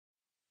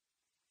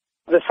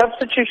The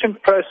substitution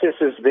process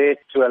is there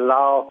to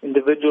allow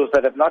individuals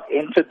that have not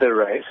entered the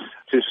race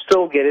to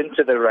still get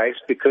into the race,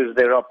 because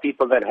there are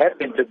people that have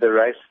entered the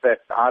race that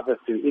either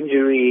through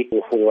injury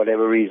or for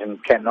whatever reason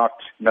cannot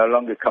no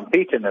longer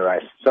compete in the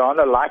race. So on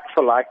a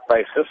like-for-like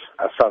basis,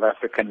 a South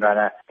African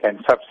runner can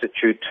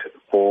substitute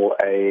for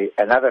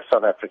another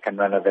South African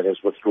runner that is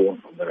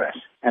withdrawn from the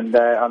race. And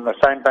on the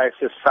same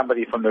basis,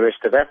 somebody from the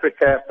rest of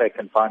Africa, they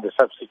can find a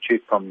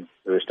substitute from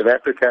the rest of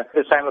Africa.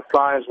 The same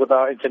applies with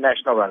our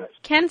international runners.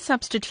 Can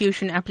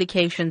substitution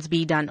applications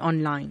be done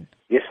online?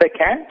 Yes, they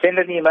can. Send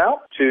an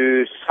email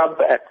to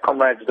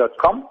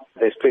sub@comrades.com.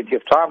 There's plenty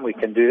of time. We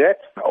can do that.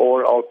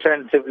 Or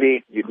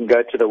alternatively, you can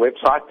go to the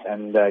website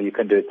and you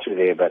can do it through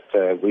there. But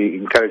we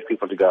encourage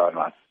people to go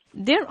online.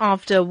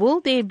 Thereafter,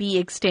 will there be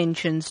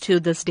extensions to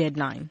this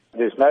deadline?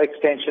 There's no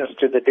extensions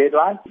to the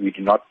deadline. We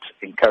do not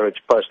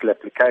encourage postal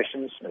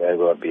applications. They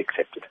won't be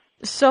accepted.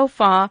 So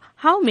far,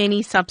 how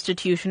many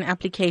substitution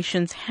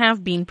applications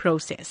have been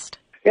processed?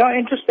 Yeah,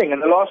 interesting. In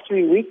the last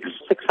 3 weeks,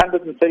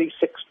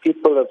 636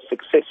 people have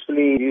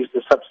successfully used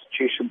the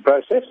substitution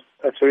process.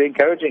 That's very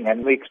encouraging,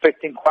 and we're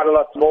expecting quite a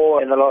lot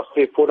more in the last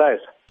 3 or 4 days.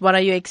 What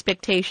are your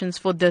expectations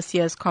for this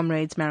year's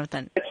Comrades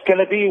Marathon? It's going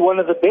to be one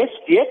of the best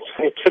yet.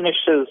 It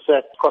finishes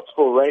at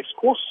Cotswold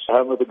Racecourse,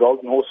 home of the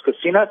Golden Horse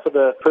Casino, for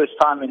the first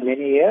time in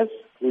many years.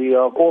 We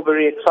are all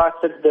very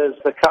excited as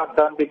the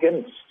countdown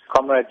begins.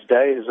 Comrades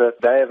Day is a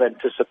day of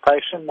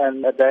anticipation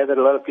and a day that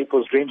a lot of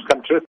people's dreams come true.